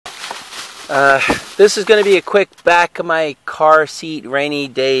This is going to be a quick back of my car seat rainy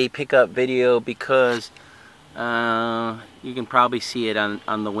day pickup video because you can probably see it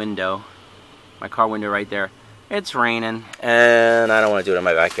on the window, my car window right there. It's raining and I don't want to do it in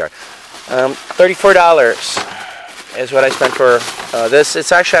my backyard. $34 is what I spent for this.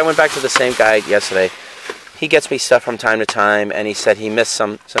 It's actually, I went back to the same guy yesterday. He gets me stuff from time to time and he said he missed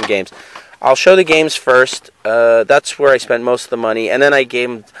some games. I'll show the games first. That's where I spent most of the money, and then I gave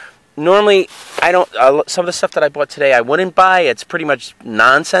him. Normally, I don't. Some of the stuff that I bought today, I wouldn't buy. It's pretty much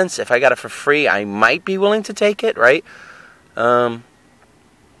nonsense. If I got it for free, I might be willing to take it, right? But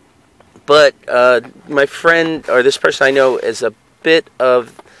my friend, or this person I know, is a bit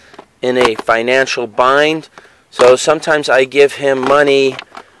in a financial bind. So sometimes I give him money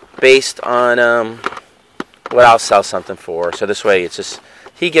based on what I'll sell something for. So this way, it's just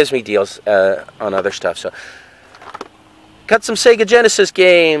he gives me deals on other stuff. So. Got some Sega Genesis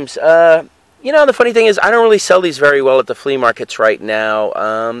games. You know, the funny thing is, I don't really sell these very well at the flea markets right now.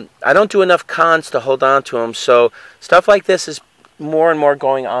 I don't do enough cons to hold on to them, so stuff like this is more and more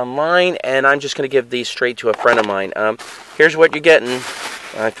going online, and I'm just going to give these straight to a friend of mine. Here's what you're getting.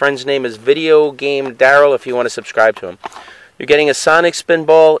 My friend's name is Video Game Daryl, if you want to subscribe to him. You're getting a Sonic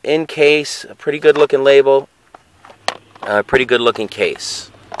Spinball in case, a pretty good looking label, a pretty good looking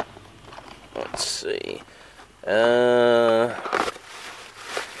case. Let's see.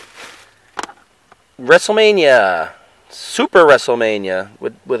 WrestleMania, Super WrestleMania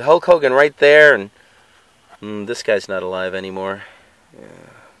with Hulk Hogan right there, and this guy's not alive anymore. Yeah.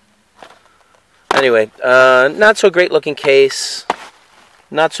 Anyway, not so great looking case,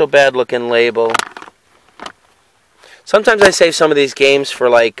 not so bad looking label. Sometimes I save some of these games for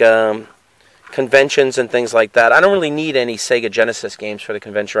like conventions and things like that. I don't really need any Sega Genesis games for the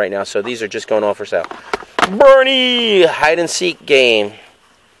convention right now, so these are just going off for sale. Bernie hide and seek game.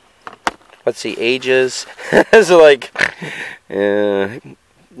 Let's see, ages. So like, you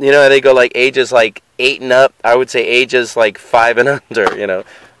know, they go like ages like 8 and up. I would say ages like 5 and under. You know,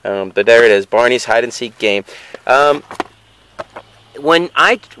 but there it is, Barney's hide and seek game. When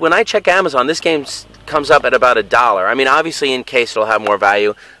I check Amazon, this game comes up at about $1. I mean, obviously in case it'll have more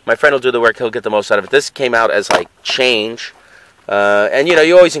value. My friend will do the work; he'll get the most out of it. This came out as like change, and you know,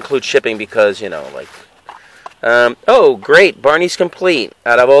 you always include shipping because you know, like. Oh, great, Barney's complete.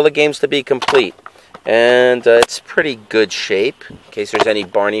 Out of all the games to be complete. And it's pretty good shape, in case there's any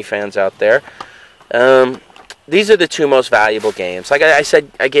Barney fans out there. These are the two most valuable games. Like I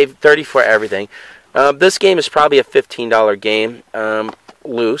said, I gave $30 for everything. This game is probably a $15 game,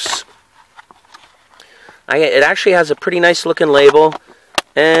 loose. It actually has a pretty nice looking label,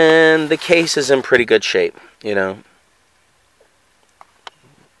 and the case is in pretty good shape, you know.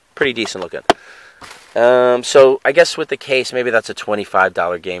 Pretty decent looking. So I guess with the case, maybe that's a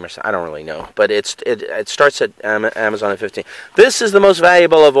 $25 game or something. I don't really know, but it starts at Amazon at $15. This is the most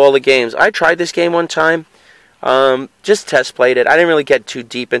valuable of all the games. I tried this game one time, just test played it. I didn't really get too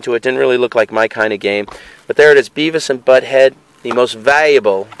deep into it. Didn't really look like my kind of game, but there it is, Beavis and Butthead, the most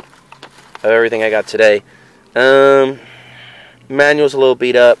valuable of everything I got today. Manual's a little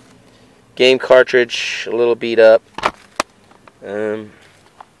beat up, game cartridge a little beat up.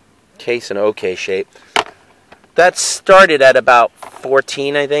 Case in okay shape. That started at about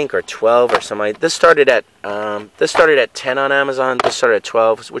 14, I think, or 12 or something. This started at 10 on Amazon. This started at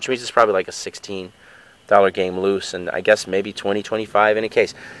 12, which means it's probably like a $16 game loose, and I guess maybe 20, 25 in a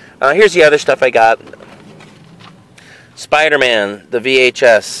case. Here's the other stuff I got. Spider-Man, the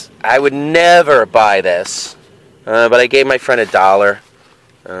VHS. I would never buy this, but I gave my friend $1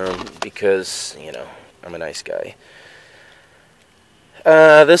 because you know I'm a nice guy.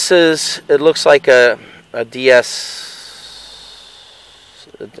 It looks like a DS,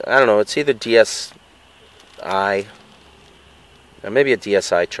 I don't know, it's either DSi, or maybe a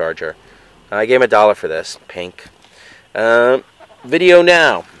DSi charger. I gave him $1 for this, pink. Video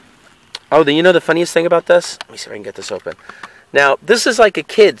Now. Oh, you know the funniest thing about this? Let me see if I can get this open. Now, this is like a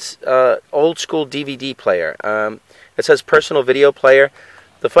kid's old school DVD player. It says personal video player.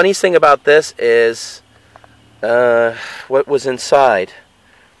 The funniest thing about this is what was inside.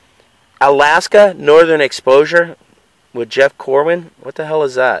 Alaska Northern Exposure with Jeff Corwin. What the hell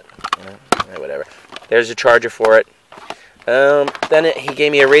is that? Whatever. There's a charger for it. Then he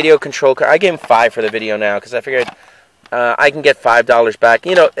gave me a radio control card. I gave him $5 for the Video Now because I figured I can get $5 back.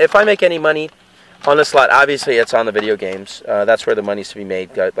 You know, if I make any money on this lot, obviously it's on the video games. That's where the money's to be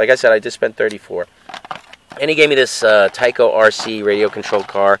made. Like I said, I just spent $34. And he gave me this Tyco RC radio control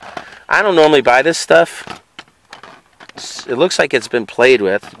car. I don't normally buy this stuff. It looks like it's been played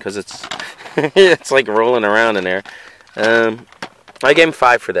with because it's it's like rolling around in there. I gave him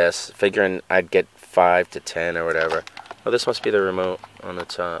 5 for this, figuring I'd get 5 to 10 or whatever. Oh, this must be the remote on the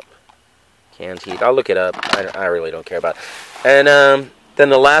top. Canned heat. I'll look it up. I really don't care about it. And then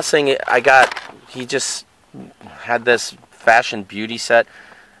the last thing I got, he just had this fashion beauty set.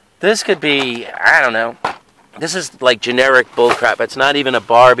 This could be, I don't know. This is like generic bullcrap. It's not even a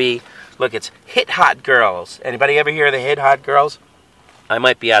Barbie. Look, it's Hit Hot Girls. Anybody ever hear of the Hit Hot Girls? I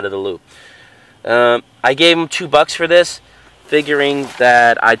might be out of the loop. I gave him $2 for this, figuring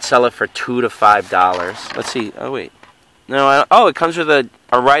that I'd sell it for $2 to $5. Let's see. Oh wait, no. Oh, it comes with a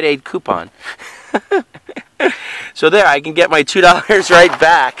Rite Aid coupon. So there, I can get my $2 right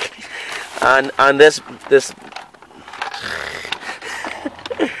back on this.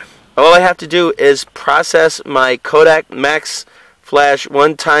 All I have to do is process my Kodak Max Flash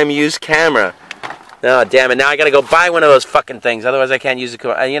one-time use camera. Oh, damn it. Now I got to go buy one of those fucking things. Otherwise, I can't use the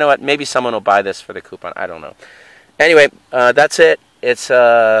coupon. You know what? Maybe someone will buy this for the coupon. I don't know. Anyway, that's it. It's,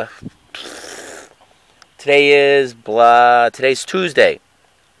 today's Tuesday.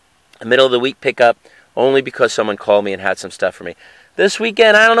 A middle of the week pickup, only because someone called me and had some stuff for me. This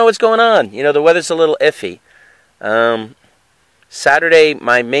weekend, I don't know what's going on. You know, the weather's a little iffy. Saturday,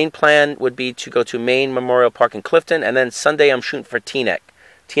 my main plan would be to go to Maine Memorial Park in Clifton, and then Sunday I'm shooting for Teaneck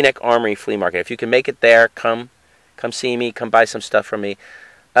Armory Flea Market. If you can make it there, come see me, come buy some stuff from me.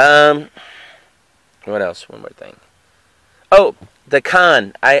 What else? One more thing. Oh, the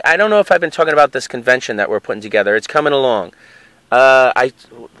con. I don't know if I've been talking about this convention that we're putting together. It's coming along. Let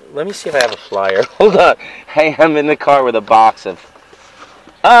me see if I have a flyer. Hold on. Hey, I'm in the car with a box of...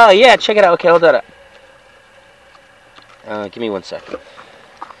 Oh, yeah, check it out. Okay, hold on. Give me 1 second.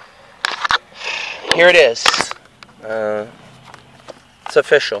 Here it is. It's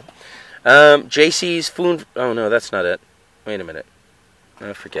official. JC's Food... Oh, no, that's not it. Wait a minute.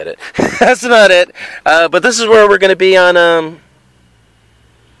 Oh, forget it. That's not it. But this is where we're going to be on...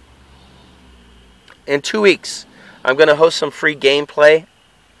 in 2 weeks. I'm going to host some free gameplay.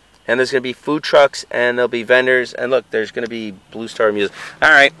 And there's going to be food trucks, and there'll be vendors. And look, there's going to be Blue Star music. All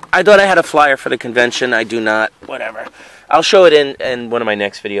right. I thought I had a flyer for the convention. I do not. Whatever. I'll show it in one of my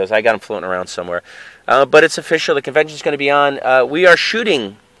next videos. I got them floating around somewhere. But it's official. The convention's going to be on. We are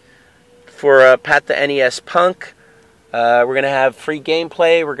shooting for Pat the NES Punk. We're going to have free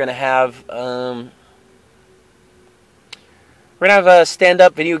gameplay. We're going to have...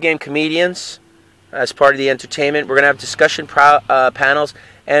 stand-up video game comedians as part of the entertainment. We're going to have discussion panels.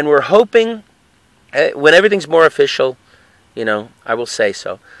 And we're hoping, when everything's more official, you know, I will say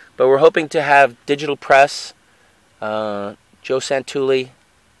so. But we're hoping to have digital press, Joe Santulli,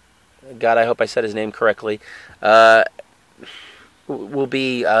 God, I hope I said his name correctly, will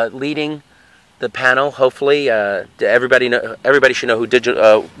be leading the panel, hopefully. Everybody should know who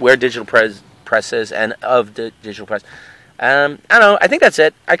where digital press is and of the digital press. I don't know. I think that's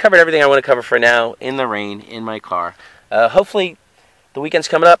it. I covered everything I want to cover for now in the rain, in my car. Hopefully... The weekend's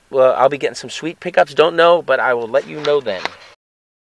coming up. I'll be getting some sweet pickups. Don't know, but I will let you know then.